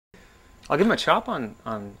I'll give him a chop on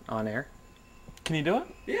air. Can you do it?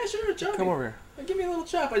 Yeah, sure, chop. Come over here. Give me a little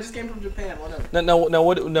chop. I just came from Japan. Whatever. No,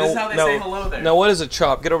 what? No, This is how they say hello there. Now, what is a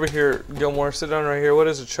chop? Get over here, Gilmore. Sit down right here. What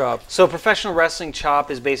is a chop? So professional wrestling chop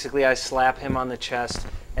is basically I slap him on the chest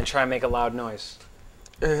and try and make a loud noise.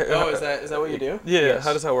 Oh, is that what you do? Yeah. Yes.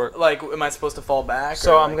 How does that work? Like, am I supposed to fall back?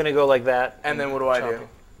 So I'm like, gonna go like that. And then what do I chop do? you.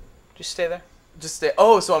 Just stay there. Just stay.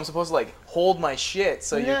 Oh, so I'm supposed to like hold my shit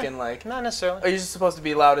so you can like. Not necessarily. Are you just supposed to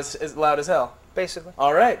be loud as loud as hell? Basically.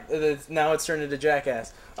 All right. Now it's turned into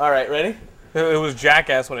Jackass. All right, ready? It was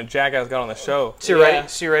Jackass when a Jackass got on the show. So you ready?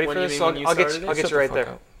 So you ready What for do you this? mean when you I'll get started you. I'll it? get Shut you the right fuck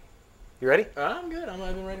there. up. You ready? I'm good. I'm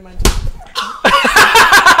not even ready mine.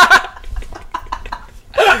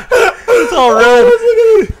 It's all red.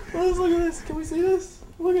 Look at this. Can we see this?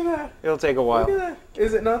 Look at that. It'll take a while. Look at that.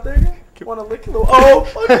 Is it not there yet? Want to lick a little? Oh,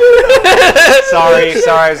 sorry,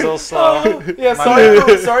 I was a little slow. Yeah,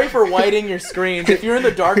 sorry for whiting your screens. If you're in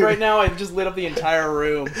the dark right now, I just lit up the entire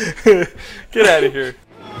room. Get out of here.